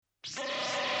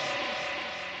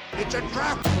It's a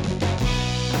trap! It's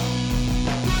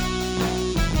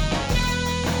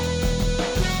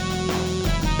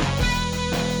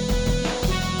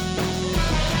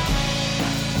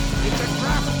a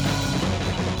trap!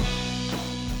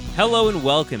 Hello and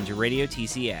welcome to Radio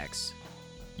TCX.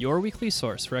 Your weekly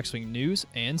source for X-Wing news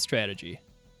and strategy.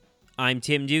 I'm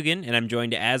Tim Dugan, and I'm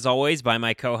joined, as always, by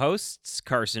my co-hosts,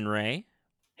 Carson Ray.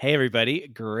 Hey, everybody.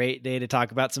 Great day to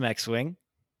talk about some X-Wing.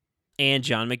 And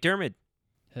John McDermott.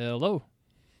 Hello.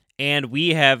 And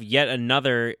we have yet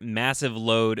another massive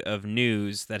load of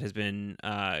news that has been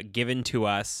given to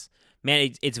us.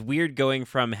 Man, it's weird going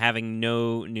from having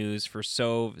no news for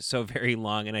so very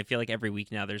long, and I feel like every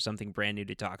week now there's something brand new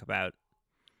to talk about.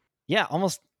 Yeah,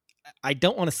 almost. I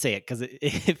don't want to say it because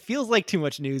it feels like too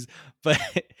much news, but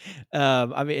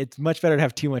I mean, it's much better to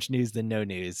have too much news than no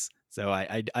news. So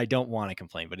I don't want to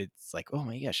complain, but it's like, oh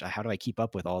my gosh, how do I keep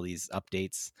up with all these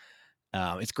updates?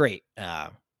 It's great.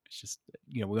 It's just,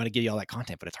 we want to give you all that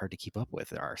content, but it's hard to keep up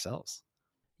with ourselves.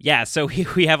 Yeah, so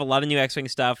we have a lot of new X-Wing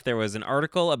stuff. There was an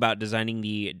article about designing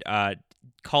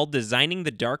called Designing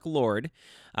the Dark Lord,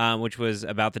 which was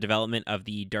about the development of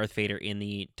the Darth Vader in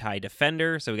the TIE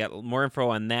Defender. So we got more info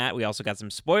on that. We also got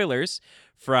some spoilers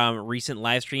from recent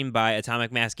live stream by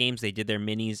Atomic Mass Games. They did their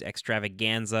minis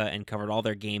extravaganza and covered all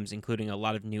their games, including a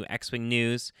lot of new X-Wing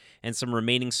news and some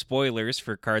remaining spoilers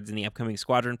for cards in the upcoming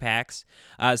Squadron packs.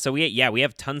 So we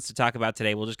have tons to talk about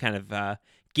today. We'll just kind of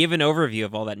give an overview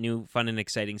of all that new, fun, and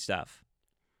exciting stuff.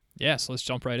 Yeah, so let's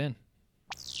jump right in.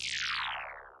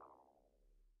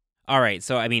 All right,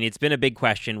 so, I mean, it's been a big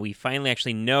question. We finally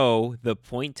actually know the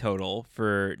point total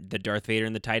for the Darth Vader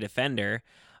and the TIE Defender.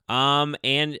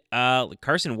 And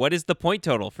Carson, what is the point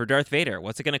total for Darth Vader?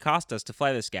 What's it going to cost us to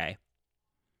fly this guy?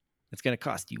 It's going to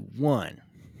cost you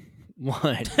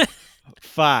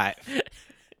 5,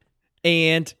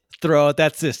 and throw out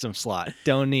that system slot.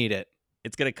 Don't need it.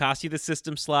 It's going to cost you the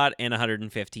system slot and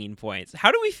 115 points.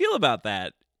 How do we feel about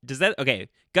that?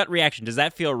 Gut reaction, does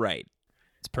that feel right?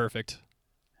 It's perfect.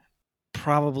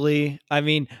 Probably. I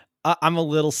mean, I'm a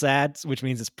little sad, which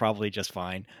means it's probably just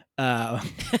fine. Not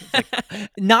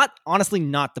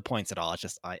the points at all. It's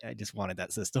just I just wanted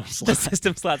that system slot. The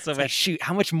system slot so much. much. Shoot,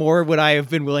 how much more would I have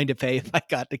been willing to pay if I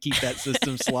got to keep that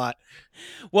system slot?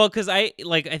 Well, because I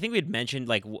think we had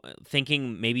mentioned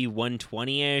thinking maybe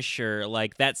 120-ish or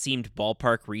that seemed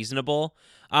ballpark reasonable.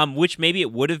 Which maybe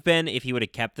it would have been if he would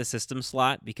have kept the system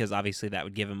slot, because obviously that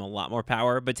would give him a lot more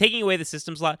power. But taking away the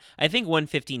system slot, I think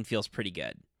 115 feels pretty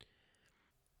good.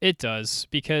 It does,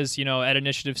 because, at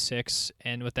Initiative 6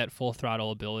 and with that full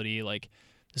throttle ability,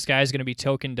 this guy's going to be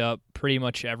tokened up pretty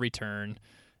much every turn.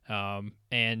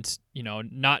 And,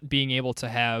 not being able to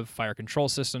have fire control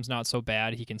systems, not so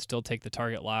bad. He can still take the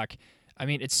target lock. I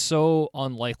mean, it's so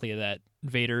unlikely that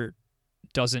Vader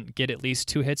doesn't get at least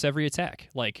 2 hits every attack.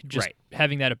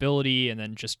 Having that ability and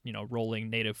then just,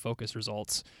 rolling native focus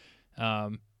results.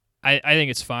 I think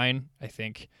it's fine. I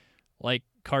think,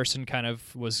 Carson kind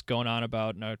of was going on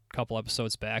about in a couple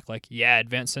episodes back,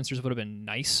 advanced sensors would have been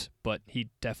nice, but he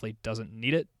definitely doesn't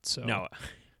need it. So no,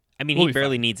 I mean, he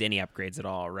barely needs any upgrades at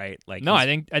all, right? No, I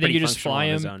think you just fly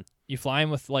him. You fly him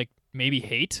with maybe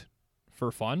hate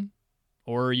for fun,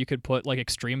 or you could put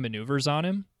extreme maneuvers on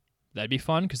him. That'd be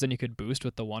fun because then you could boost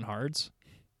with the 1 hards.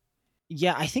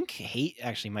 Yeah, I think hate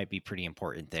actually might be pretty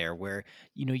important there, where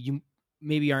you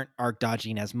maybe aren't arc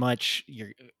dodging as much.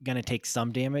 You're gonna take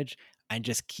some damage. And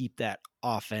just keep that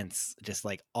offense just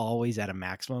always at a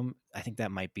maximum. I think that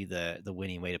might be the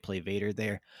winning way to play Vader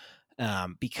there.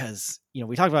 Because,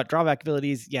 we talked about drawback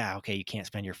abilities. Yeah, okay, you can't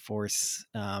spend your force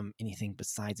anything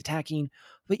besides attacking.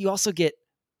 But you also get,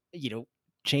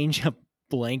 change a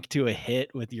blank to a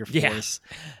hit with your force.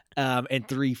 And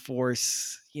 3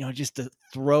 force, just to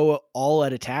throw all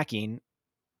at attacking.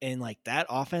 And that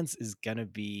offense is going to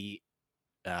be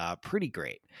pretty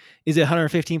great. Is it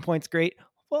 115 points great?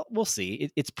 Well, we'll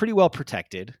see. It's pretty well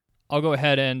protected. I'll go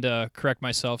ahead and correct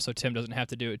myself so Tim doesn't have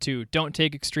to do it too. Don't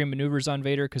take extreme maneuvers on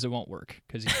Vader because it won't work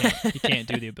because he can't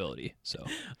do the ability. So.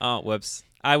 Oh, whoops.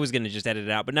 I was going to just edit it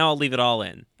out, but now I'll leave it all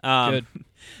in. Good.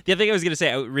 The other thing I was going to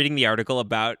say, reading the article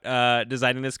about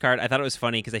designing this card, I thought it was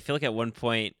funny because I feel like at one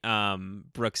point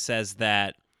Brooks says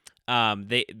that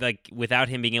they without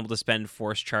him being able to spend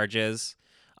force charges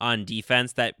on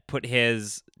defense, that put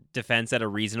his defense at a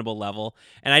reasonable level.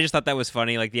 And I just thought that was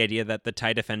funny, the idea that the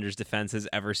TIE Defender's defense has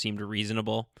ever seemed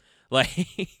reasonable.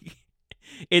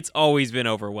 It's always been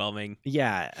overwhelming.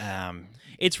 Yeah.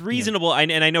 It's reasonable,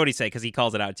 and I know what he's saying because he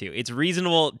calls it out too. It's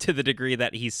reasonable to the degree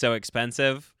that he's so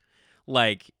expensive.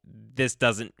 This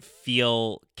doesn't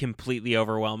feel completely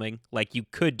overwhelming. You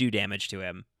could do damage to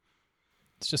him.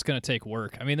 It's just going to take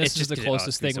work. I mean, this is the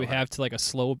closest thing we have to like a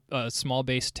small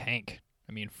base tank.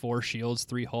 I mean, 4 shields,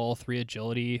 3 hull, 3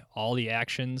 agility, all the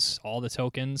actions, all the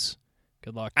tokens.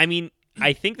 Good luck. I mean,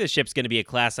 I think the ship's going to be a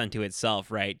class unto itself,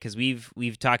 right? Because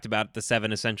we've talked about the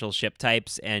 7 essential ship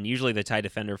types, and usually the TIE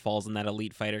Defender falls in that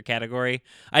elite fighter category.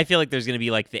 I feel like there's going to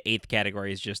be like the 8th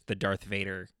category is just the Darth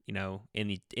Vader, in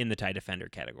the TIE Defender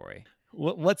category.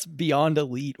 What's beyond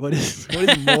elite? What is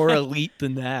more elite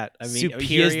than that? I mean, superior.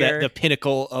 He is the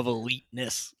pinnacle of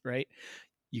eliteness, right?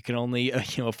 You can only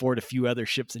afford a few other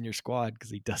ships in your squad because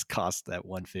he does cost that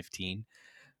 115.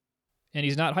 And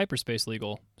he's not hyperspace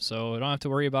legal, so I don't have to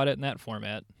worry about it in that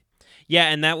format. Yeah,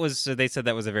 and they said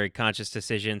that was a very conscious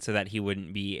decision so that he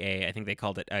wouldn't be I think they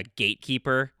called it a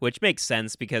gatekeeper, which makes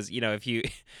sense because, if you,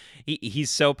 he's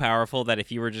so powerful that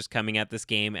if you were just coming at this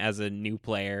game as a new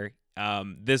player,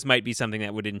 this might be something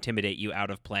that would intimidate you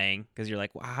out of playing because you're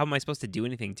like, well, how am I supposed to do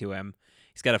anything to him?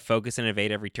 He's got to focus and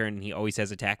evade every turn, and he always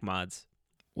has attack mods.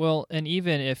 Well, and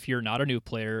even if you're not a new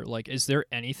player, like, is there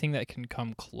anything that can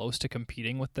come close to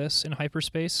competing with this in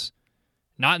hyperspace?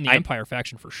 Not in the Empire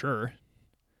faction for sure.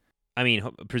 I mean,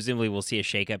 presumably we'll see a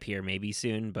shakeup here maybe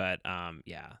soon, but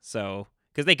yeah. So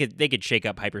because they could shake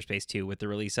up hyperspace too with the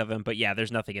release of him, but yeah,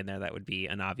 there's nothing in there that would be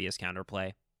an obvious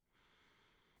counterplay.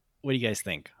 What do you guys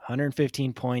think?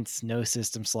 115 points, no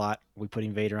system slot. We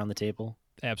putting Vader on the table?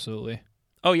 Absolutely.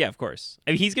 Oh yeah, of course.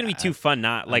 I mean, he's going to be too fun.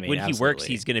 When he absolutely works,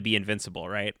 he's going to be invincible,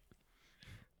 right?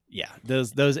 Yeah,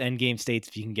 those end game states,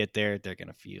 if you can get there, they're going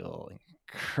to feel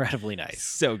incredibly nice.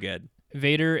 So good.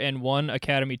 Vader and 1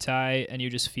 Academy tie, and you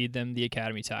just feed them the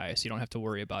Academy tie, so you don't have to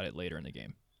worry about it later in the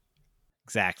game.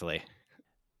 Exactly.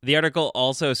 The article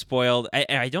also spoiled.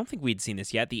 I don't think we'd seen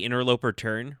this yet. The Interloper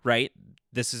Turn, right?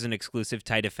 This is an exclusive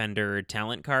TIE Defender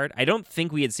talent card. I don't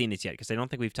think we had seen this yet because I don't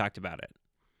think we've talked about it.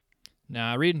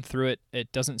 Now, reading through it,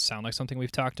 it doesn't sound like something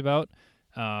we've talked about.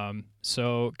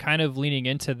 So kind of leaning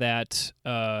into that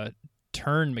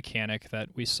turn mechanic that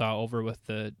we saw over with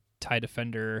the TIE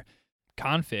Defender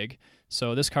config.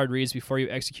 So this card reads, before you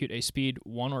execute a speed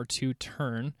 1 or 2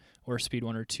 turn or speed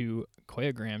 1 or 2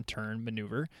 choreogram turn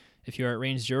maneuver, if you are at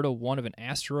range 0 to 1 of an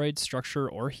asteroid, structure,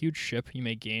 or huge ship, you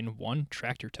may gain 1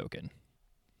 tractor token.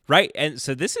 Right, and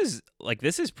so this is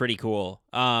pretty cool.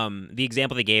 The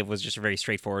example they gave was just a very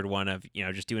straightforward one of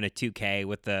just doing a 2K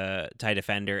with the TIE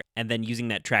Defender and then using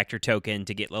that tractor token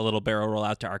to get a little barrel roll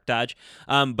out to arc dodge.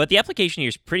 But the application here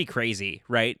is pretty crazy,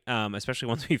 right? Especially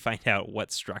once we find out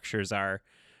what structures are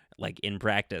like in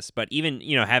practice. But even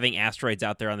having asteroids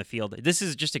out there on the field, this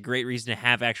is just a great reason to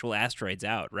have actual asteroids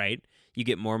out, right? You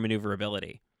get more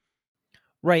maneuverability.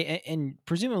 Right, and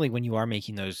presumably when you are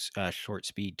making those short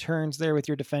speed turns there with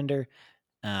your defender,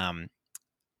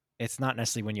 it's not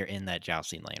necessarily when you're in that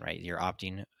jousting lane, right? You're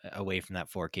opting away from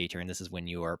that 4K turn. This is when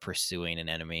you are pursuing an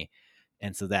enemy,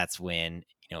 and so that's when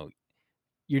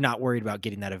you're not worried about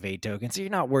getting that evade token, so you're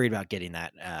not worried about getting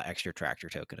that extra tractor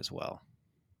token as well.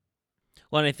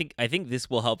 Well, and I think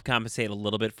this will help compensate a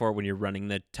little bit for when you're running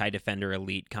the TIE Defender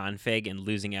Elite config and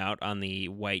losing out on the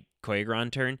white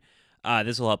Koigron turn.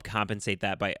 This will help compensate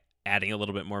that by adding a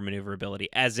little bit more maneuverability,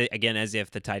 as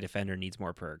if the TIE Defender needs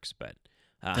more perks. But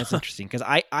that's interesting because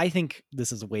I think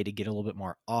this is a way to get a little bit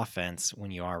more offense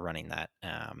when you are running that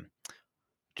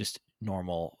just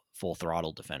normal full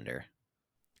throttle Defender.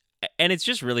 And it's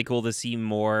just really cool to see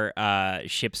more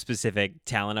ship-specific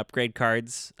talent upgrade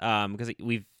cards because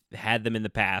we've had them in the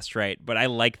past, right? But I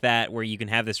like that where you can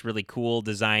have this really cool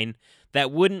design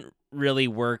that wouldn't really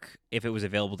work if it was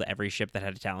available to every ship that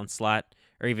had a talent slot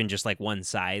or even just like one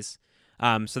size.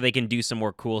 So they can do some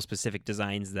more cool specific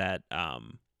designs that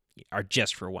are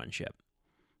just for one ship.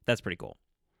 That's pretty cool.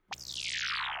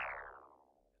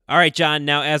 All right, John,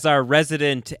 now as our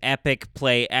resident Epic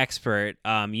Play expert,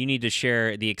 you need to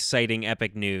share the exciting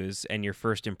Epic news and your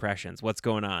first impressions. What's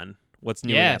going on? What's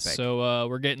new in Epic? So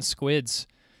we're getting squids.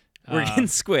 We're getting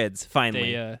squids,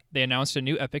 finally. They announced a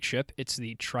new Epic ship. It's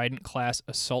the Trident class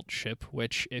assault ship,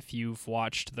 which if you've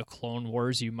watched the Clone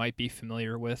Wars, you might be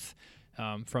familiar with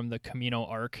from the Camino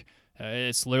arc.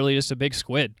 It's literally just a big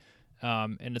squid,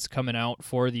 and it's coming out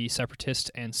for the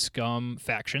Separatist and Scum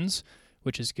factions,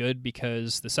 which is good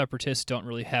because the Separatists don't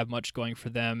really have much going for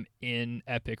them in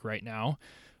Epic right now.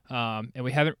 And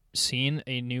we haven't seen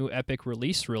a new Epic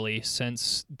release really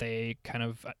since they kind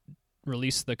of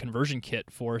released the conversion kit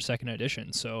for 2nd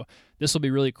edition. So this will be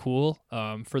really cool.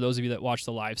 For those of you that watch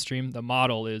the live stream, the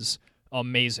model is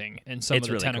amazing, and some of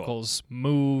the really tentacles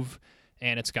move,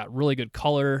 and it's got really good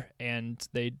color, and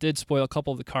they did spoil a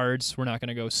couple of the cards. We're not going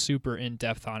to go super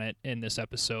in-depth on it in this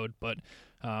episode, but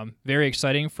very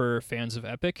exciting for fans of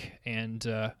Epic, and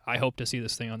I hope to see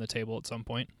this thing on the table at some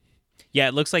point. Yeah,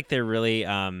 it looks like they're really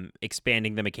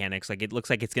expanding the mechanics. Like it looks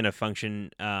like it's going to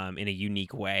function in a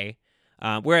unique way.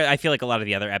 Where I feel like a lot of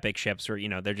the other epic ships were,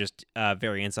 they're just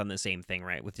variants on the same thing,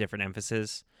 right, with different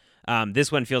emphasis.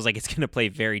 This one feels like it's going to play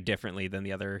very differently than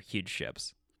the other huge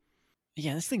ships.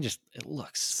 Yeah, this thing it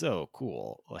looks so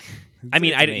cool. I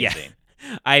mean, it's amazing.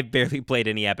 I barely played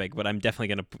any epic, but I'm definitely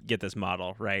going to get this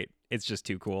model, right? It's just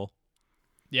too cool.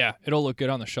 Yeah, it'll look good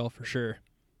on the shelf for sure.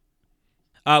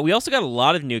 We also got a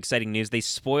lot of new exciting news. They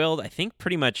spoiled, I think,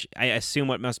 pretty much, I assume,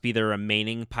 what must be the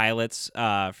remaining pilots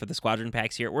for the squadron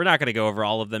packs here. We're not going to go over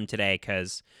all of them today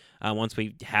because once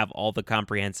we have all the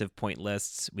comprehensive point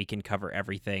lists, we can cover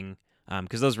everything.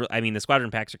 Because the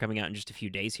squadron packs are coming out in just a few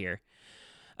days here.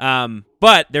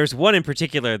 But there's one in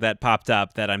particular that popped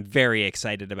up that I'm very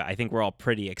excited about. I think we're all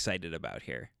pretty excited about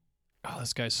here. Oh,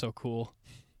 this guy's so cool.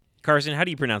 Carson, how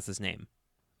do you pronounce this name?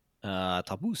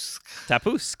 Tapusk.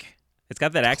 Tapusk. It's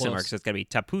got that accent Close. mark, so it's got to be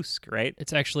Tapusk, right?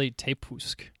 It's actually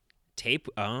Tepusk.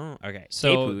 Oh, okay.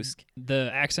 So Tapusk. the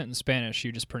accent in Spanish,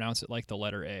 you just pronounce it like the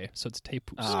letter A. So it's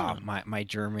Tepusk. My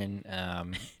German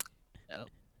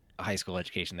high school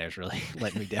education there's really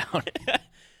let me down.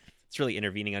 It's really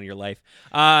intervening on your life.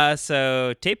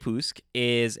 So Tepusk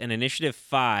is an Initiative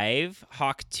 5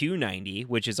 Hawk 290,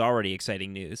 which is already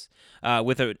exciting news,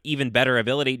 with an even better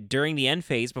ability. During the end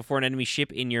phase, before an enemy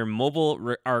ship in your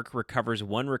mobile arc recovers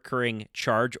one recurring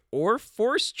charge or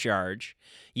force charge,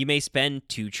 you may spend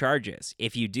 2 charges.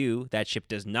 If you do, that ship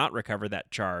does not recover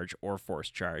that charge or force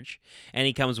charge. And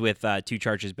he comes with 2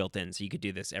 charges built in, so you could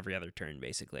do this every other turn,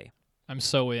 basically. I'm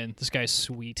so in. This guy's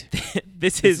sweet.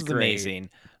 This is great. Amazing.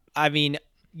 I mean,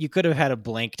 you could have had a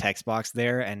blank text box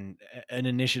there, and an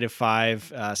Initiative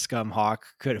 5 Scum Hawk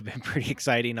could have been pretty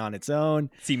exciting on its own.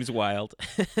 Seems wild.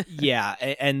 Yeah,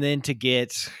 and then to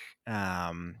get,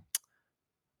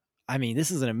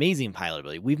 this is an amazing pilot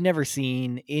ability. We've never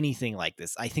seen anything like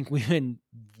this. I think we've been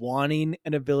wanting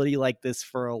an ability like this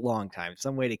for a long time.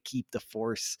 Some way to keep the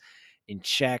Force in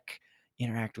check,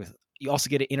 you also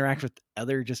get to interact with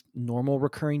other just normal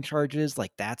recurring charges.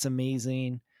 Like, that's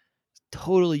amazing.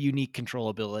 Totally unique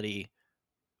controllability.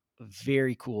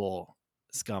 Very cool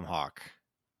Scum Hawk.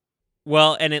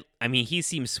 Well, and he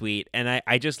seems sweet, and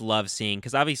I just love seeing,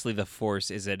 because obviously the Force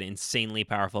is an insanely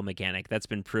powerful mechanic that's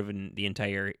been proven the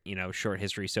entire short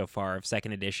history so far of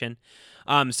second edition.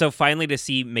 So finally to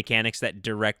see mechanics that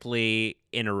directly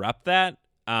interrupt that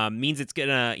means it's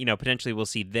gonna potentially we'll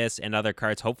see this and other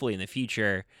cards hopefully in the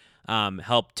future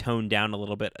help tone down a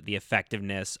little bit the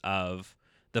effectiveness of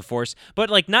the Force, but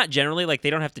like not generally, like they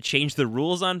don't have to change the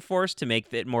rules on Force to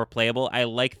make it more playable. I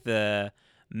like the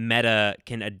meta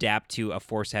can adapt to a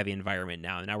Force heavy environment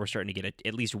now. And now we're starting to get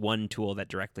at least one tool that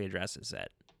directly addresses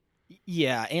it.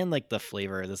 Yeah, and like the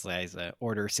flavor of this guy's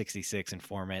Order 66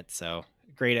 informant, so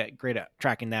great at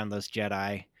tracking down those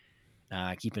Jedi,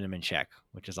 keeping them in check,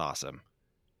 which is awesome.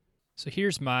 So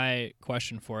here's my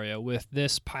question for you. With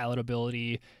this pilot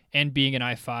ability and being an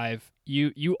I-5,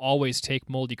 you always take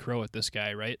Moldy Crow with this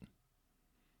guy, right?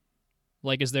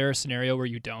 Like, is there a scenario where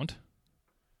you don't?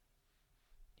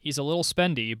 He's a little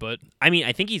spendy, but...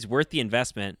 I think he's worth the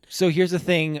investment. So here's the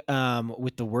thing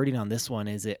with the wording on this one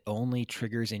is it only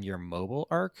triggers in your mobile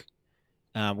arc,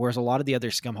 whereas a lot of the other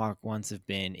Scumhawk ones have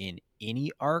been in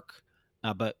any arc,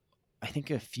 but I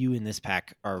think a few in this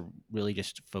pack are really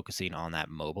just focusing on that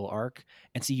mobile arc.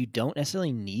 And so you don't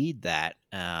necessarily need that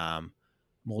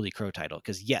Moldy Crow title,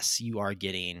 because yes, you are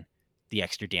getting the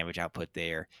extra damage output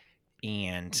there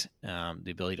and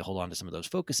the ability to hold on to some of those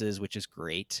focuses, which is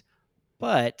great.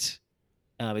 But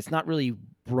it's not really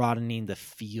broadening the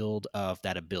field of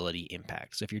that ability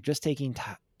impact. So if you're just taking...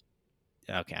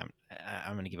 Okay,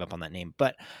 I'm going to give up on that name.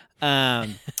 But,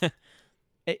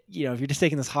 if you're just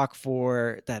taking this Hawk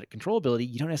for that control ability,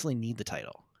 you don't necessarily need the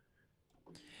title.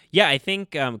 Yeah, I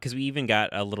think because we even got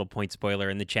a little point spoiler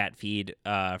in the chat feed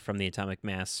from the Atomic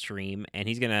Mass stream, and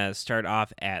he's going to start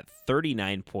off at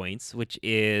 39 points, which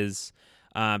is...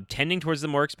 tending towards the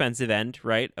more expensive end,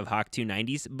 right, of Hawk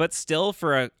 290s, but still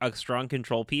for a strong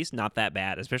control piece, not that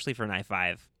bad, especially for an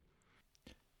I-5.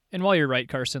 And while you're right,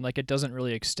 Carson, like it doesn't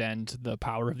really extend the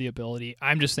power of the ability.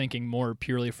 I'm just thinking more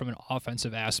purely from an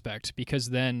offensive aspect,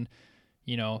 because then,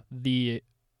 the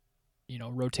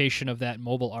rotation of that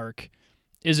mobile arc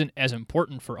isn't as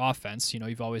important for offense.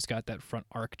 You've always got that front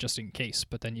arc just in case,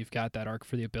 but then you've got that arc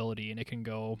for the ability, and it can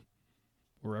go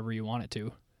wherever you want it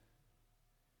to.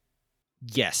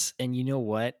 Yes, and you know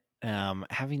what?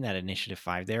 Having that Initiative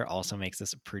 5 there also makes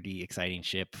this a pretty exciting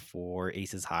ship for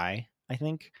Aces High, I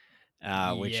think,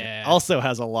 which also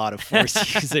has a lot of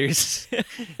Force users.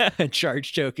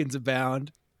 Charge tokens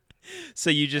abound. So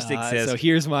you just exist. So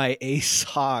here's my Ace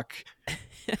Hawk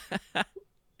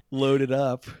loaded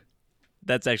up.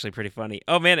 That's actually pretty funny.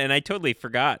 Oh man, and I totally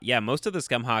forgot. Yeah, most of the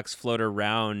Scumhawks float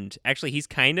around. Actually, he's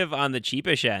kind of on the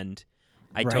cheapish end.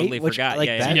 I Right? totally Which, forgot. like,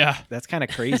 Yeah, that, Yeah. that's kind of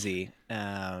crazy.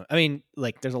 I mean,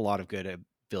 like, there's a lot of good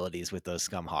abilities with those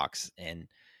Scumhawks, and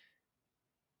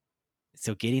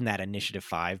so getting that initiative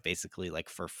 5 basically like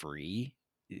for free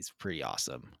is pretty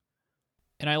awesome.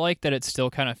 And I like that it still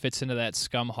kind of fits into that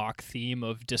Scumhawk theme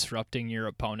of disrupting your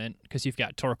opponent, because you've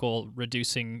got Torkoal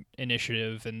reducing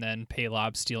initiative and then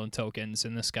Paylob stealing tokens,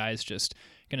 and this guy's just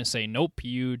going to say, nope,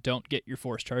 you don't get your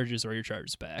force charges or your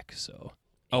charges back. So,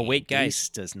 Oh, wait, And guys. Ace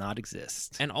does not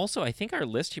exist. and also I think our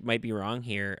list might be wrong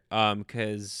here.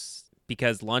 Because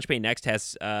Launch Bay Next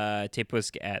has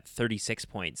Tepusk at 36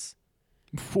 points.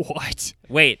 what?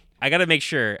 Wait, I gotta make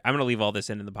sure. I'm gonna leave all this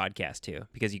in the podcast too,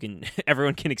 because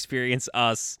everyone can experience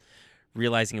us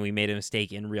realizing we made a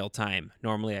mistake in real time.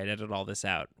 Normally, I'd edit all this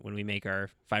out when we make our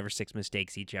 5 or 6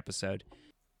 mistakes each episode.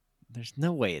 There's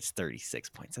no way it's 36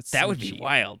 points. That That would be cheap.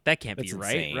 wild. That can't That's be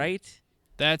right, insane. right?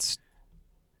 It's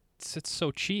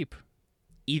so cheap.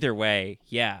 Either way,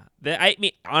 yeah. I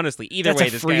mean, honestly, either That's way,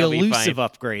 a this free guy will be elusive fine.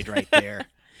 upgrade right there.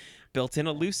 Built-in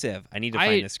elusive. I need to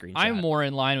find this screenshot. I'm more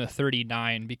in line with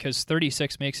 39 because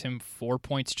 36 makes him 4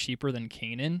 points cheaper than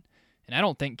Kanan, and I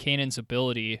don't think Kanan's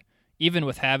ability, even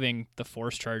with having the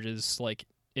force charges, like,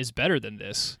 is better than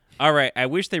this. All right, I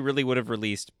wish they really would have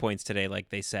released points today like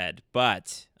they said,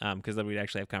 but because then we'd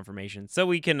actually have confirmation. So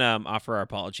we can offer our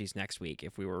apologies next week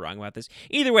if we were wrong about this.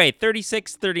 Either way,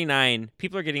 36, 39,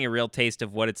 people are getting a real taste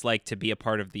of what it's like to be a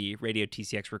part of the Radio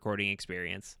TCX recording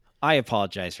experience. I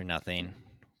apologize for nothing.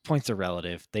 Points are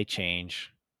relative. They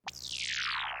change.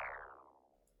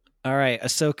 All right,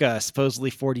 Ahsoka,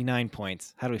 supposedly 49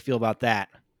 points. How do we feel about that?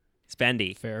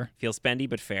 Spendy. Fair. Feels spendy,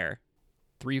 but fair.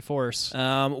 3 force.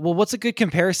 Well, what's a good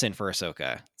comparison for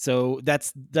Ahsoka? So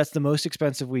that's the most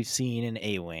expensive we've seen in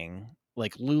A-Wing.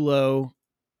 Like Lulo,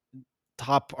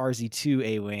 top RZ2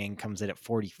 A-Wing comes in at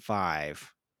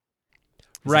 45.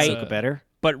 Is Right. Ahsoka better?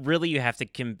 But really, you have to.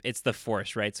 It's the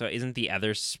Force, right? So isn't the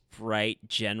other sprite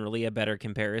generally a better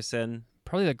comparison?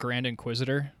 Probably the Grand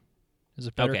Inquisitor is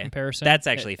a better Okay. comparison. That's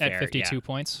actually at fair, 52 yeah.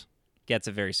 points. Gets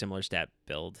a very similar stat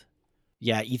build.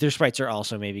 Yeah, Ether sprites are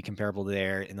also maybe comparable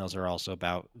there, and those are also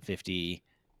about 50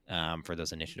 for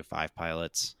those Initiative 5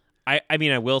 pilots. I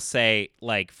mean, I will say,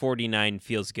 like, 49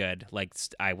 feels good. Like,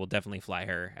 I will definitely fly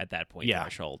her at that point Yeah.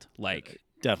 threshold. Like,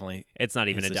 Definitely. it's not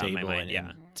even a hits the doubt in my table mind. Yeah.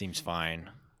 and seems fine.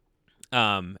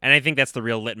 And I think that's the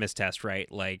real litmus test, right?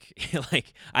 Like,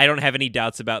 like I don't have any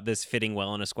doubts about this fitting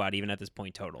well in a squad, even at this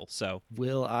point total. So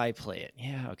Will I play it?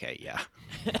 Yeah, okay, yeah.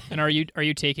 And are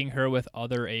you taking her with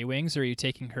other A-Wings, or are you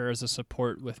taking her as a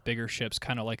support with bigger ships,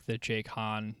 kind of like the Jake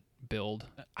Han build?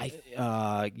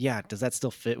 Yeah, does that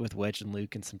still fit with Wedge and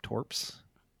Luke and some torps?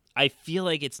 I feel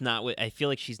like it's not. I feel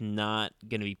like she's not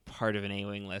going to be part of an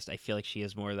A-wing list. I feel like she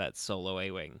is more that solo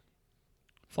A-wing.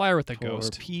 Fly her with the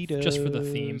Ghost, just for the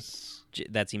theme.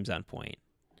 That seems on point.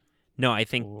 No, I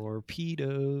think.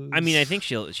 Torpedoes. I mean, I think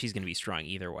she's going to be strong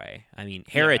either way. I mean,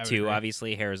 Hera I would too. agree.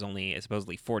 Obviously, Hera's only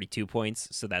supposedly 42 points,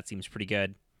 so that seems pretty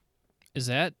good. Is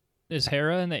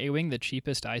Hera in the A-Wing the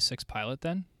cheapest I-6 pilot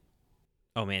then?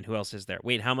 Oh man, who else is there?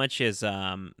 Wait, how much is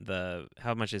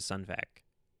Sunvac?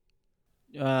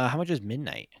 How much is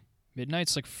Midnight?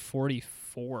 Midnight's like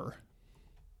 44,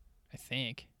 I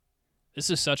think. This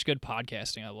is such good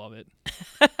podcasting. I love it.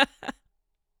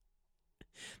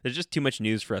 There's just too much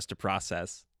news for us to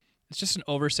process. It's just an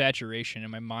oversaturation, and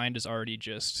my mind is already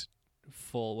just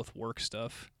full with work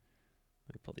stuff.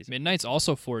 Let me pull these. Midnight's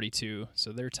also 42,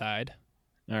 so they're tied.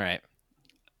 All right.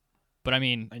 But I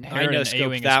mean, I Hera know in scoped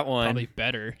A-Wing that is one. probably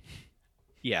better.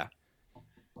 Yeah.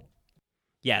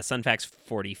 Yeah, Sunvac's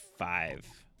 45.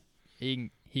 He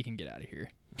can get out of here.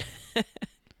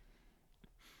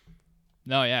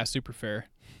 No, yeah, super fair.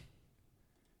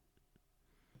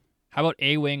 How about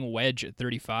A-Wing Wedge at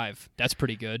 35? That's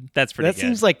pretty good. That's pretty That good.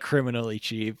 seems like criminally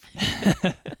cheap.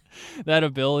 That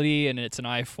ability, and it's an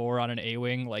I-4 on an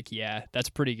A-Wing, like, yeah, that's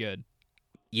pretty good.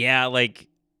 Yeah, like,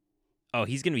 oh,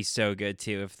 he's gonna be so good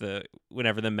too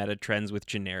whenever the meta trends with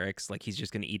generics, like he's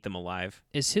just gonna eat them alive.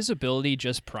 Is his ability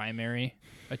just primary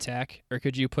attack, or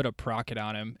could you put a procket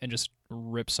on him and just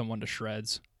rip someone to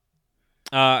shreds?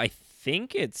 I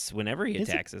think it's whenever he Is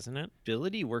it- attacks, isn't it?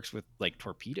 Ability works with like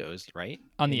torpedoes, right?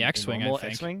 On the In X-Wing, I normal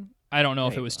think. X-Wing? I don't know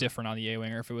if it Wait, was different on the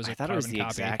A-Wing or if it was I a thought it was carbon the copy.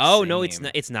 exact Oh no, it's same.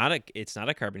 not. It's not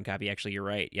a carbon copy. Actually, you're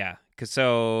right. Yeah, because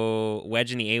so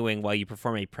wedge in the A-wing, while you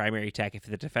perform a primary attack, if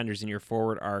the defender's in your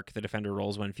forward arc, the defender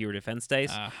rolls 1 fewer defense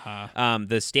dice.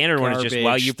 The standard one is just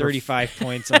while you 35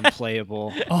 points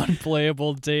unplayable.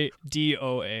 Unplayable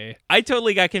DOA. I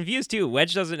totally got confused too.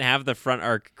 Wedge doesn't have the front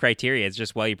arc criteria. It's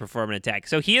just while you perform an attack.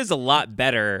 So he is a lot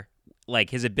better.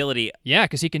 Like his ability Yeah,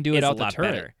 because he can do is it a out the lot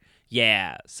turret. better.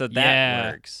 Yeah, so that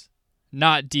Yeah. works.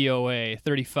 Not DOA.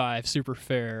 35. Super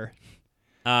fair.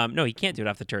 No, he can't do it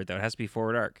off the turret though. It has to be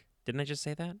forward arc. Didn't I just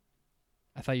say that?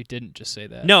 I thought you didn't just say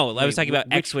that. No, I was Wait, talking about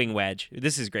which- X-wing wedge.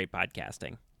 This is great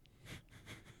podcasting.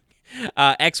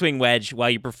 X-wing wedge. While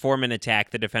you perform an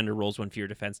attack, the defender rolls 1 fewer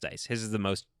defense dice. His is the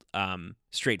most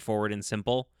straightforward and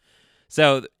simple.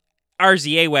 So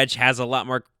RZA wedge has a lot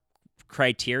more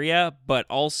criteria, but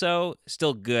also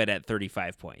still good at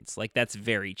 35 points. Like that's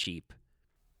very cheap.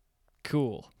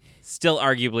 Cool. Still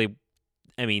arguably,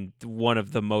 I mean, one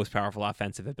of the most powerful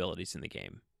offensive abilities in the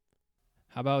game.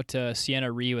 How about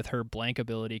Sienna Ree with her blank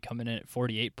ability coming in at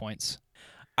 48 points?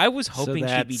 I was So hoping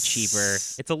she'd be that's- cheaper.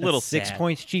 It's a that's little 6 sad.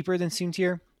 points cheaper than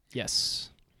Soontir. Yes.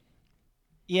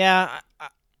 Yeah,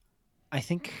 I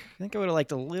think I would have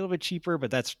liked a little bit cheaper,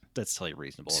 but that's totally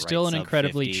reasonable. Still right? an Sub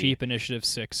incredibly 50. cheap Initiative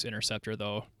 6 interceptor,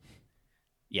 though.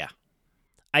 Yeah,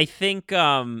 I think,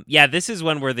 this is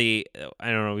one where I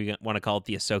don't know, we want to call it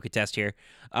the Ahsoka test here.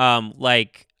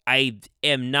 Like, I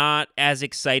am not as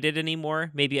excited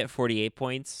anymore, maybe at 48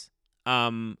 points.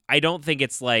 I don't think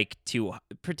it's, like,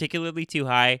 particularly too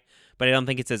high, but I don't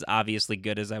think it's as obviously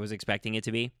good as I was expecting it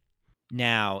to be.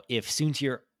 Now, if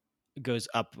Soontir goes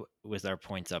up with our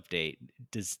points update,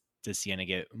 does Sienna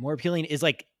get more appealing? Is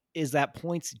that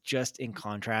points just in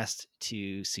contrast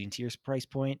to Soontir's price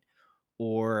point,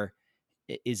 or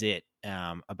is it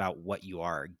about what you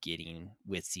are getting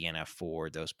with Sienna for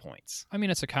those points? I mean,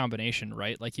 it's a combination,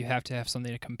 right? Like, you have to have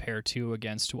something to compare to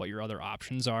against what your other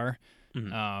options are.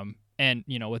 Mhm. And,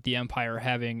 with the Empire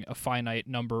having a finite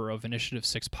number of Initiative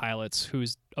 6 pilots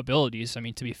whose abilities, I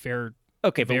mean, to be fair,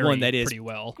 Okay, but vary one that is pretty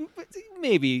well.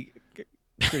 maybe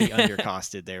pretty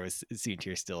undercosted there with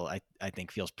Soontir still, I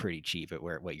think feels pretty cheap at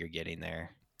what you're getting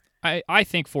there. I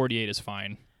think 48 is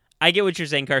fine. I get what you're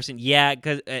saying, Carson. Yeah,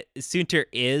 because Soontir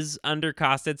is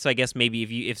undercosted, so I guess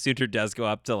maybe if Soontir does go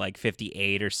up to like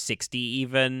 58 or 60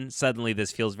 even, suddenly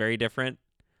this feels very different.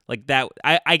 Like that,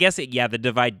 I guess the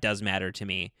divide does matter to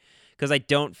me because I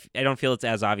don't feel it's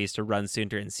as obvious to run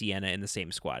Soontir and Sienna in the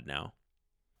same squad now.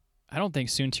 I don't think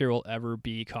Soontir will ever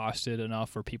be costed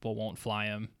enough where people won't fly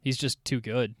him. He's just too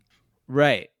good.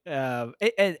 Right. And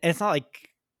it's not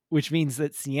like, which means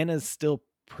that Sienna's still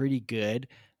pretty good.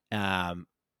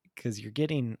 Because you're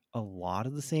getting a lot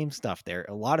of the same stuff there.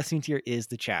 A lot of Soontir is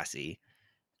the chassis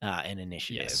and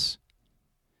initiative. Yes.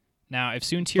 Now, if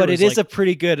Soontir But was it is like, a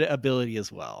pretty good ability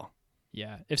as well.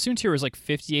 yeah, if Soontir was like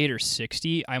 58 or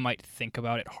 60, I might think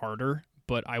about it harder,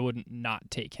 but I wouldn't not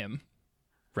take him.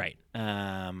 Right.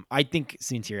 I think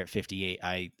Soontir at 58,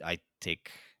 I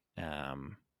take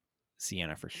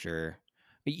Sienna for sure.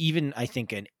 But even I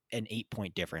think an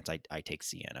 8-point difference, I take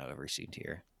Sienna over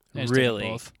Soontir. I just take 'em Really?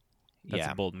 both. That's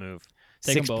Yeah. a bold move.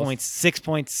 Take 'em 6 both. points. 6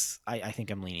 points. I think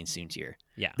I'm leaning Soontir.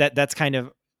 Yeah. That's kind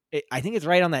of. I think it's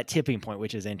right on that tipping point,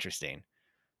 which is interesting.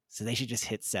 So they should just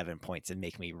hit 7 points and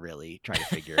make me really try to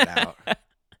figure it out.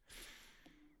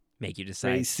 Make you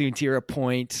decide. Raise Soontir a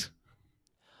point.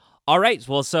 All right.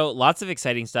 Well, so lots of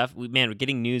exciting stuff. We're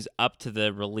getting news up to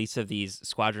the release of these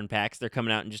squadron packs. They're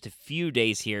coming out in just a few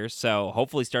days here. So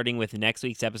hopefully starting with next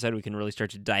week's episode, we can really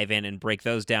start to dive in and break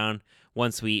those down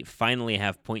once we finally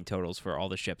have point totals for all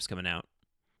the ships coming out.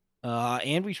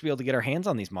 And we should be able to get our hands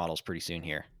on these models pretty soon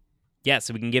here. Yeah,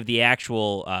 so we can give the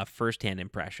actual first-hand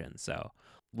impression. So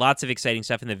lots of exciting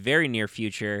stuff in the very near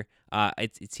future.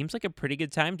 It seems like a pretty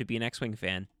good time to be an X-Wing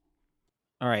fan.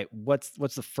 All right, what's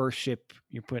the first ship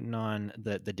you're putting on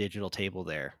the digital table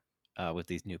there with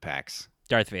these new packs?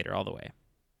 Darth Vader all the way.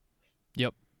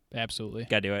 Yep, absolutely.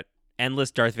 Gotta do it. Endless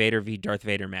Darth Vader v. Darth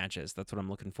Vader matches. That's what I'm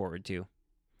looking forward to.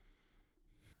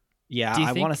 Yeah, Do you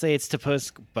I think- want to say it's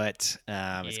Tapusk, but it's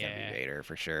gonna Yeah. be Vader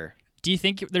for sure. Do you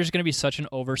think there's going to be such an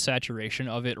oversaturation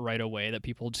of it right away that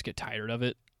people just get tired of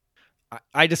it?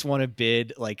 I just want to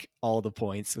bid like all the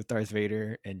points with Darth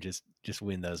Vader and just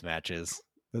win those matches.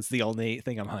 That's the only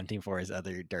thing I'm hunting for is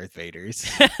other Darth Vaders.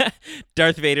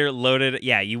 Darth Vader loaded.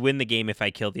 Yeah, you win the game if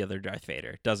I kill the other Darth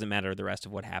Vader. Doesn't matter the rest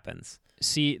of what happens.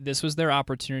 See, this was their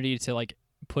opportunity to like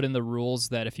put in the rules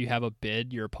that if you have a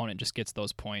bid, your opponent just gets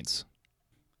those points.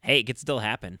 Hey, it could still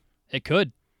happen. It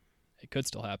could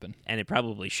still happen. And it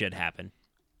probably should happen.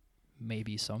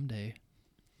 Maybe someday.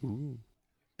 Ooh.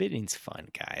 bidding's fun,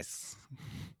 guys.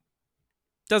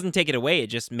 Doesn't take it away. It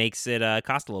just makes it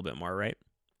cost a little bit more, right?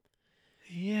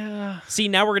 Yeah. See,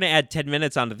 now we're going to add 10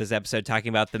 minutes onto this episode talking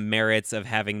about the merits of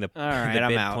having the, All right, the I'm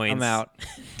bid out. points. I'm out.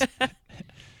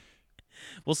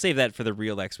 We'll save that for the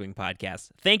real X-Wing podcast.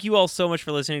 Thank you all so much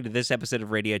for listening to this episode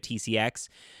of Radio TCX.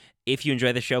 If you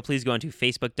enjoy the show, please go on to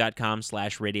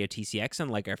facebook.com/Radio TCX and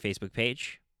like our Facebook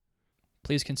page.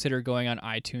 Please consider going on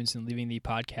iTunes and leaving the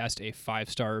podcast a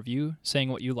 5-star review, saying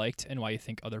what you liked and why you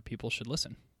think other people should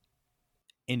listen.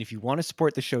 And if you want to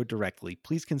support the show directly,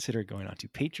 please consider going on to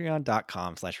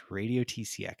patreon.com/Radio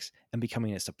TCX and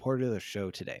becoming a supporter of the show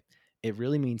today. It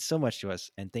really means so much to us,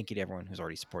 and thank you to everyone who's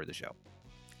already supported the show.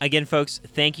 Again, folks,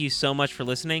 thank you so much for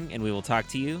listening, and we will talk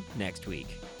to you next week.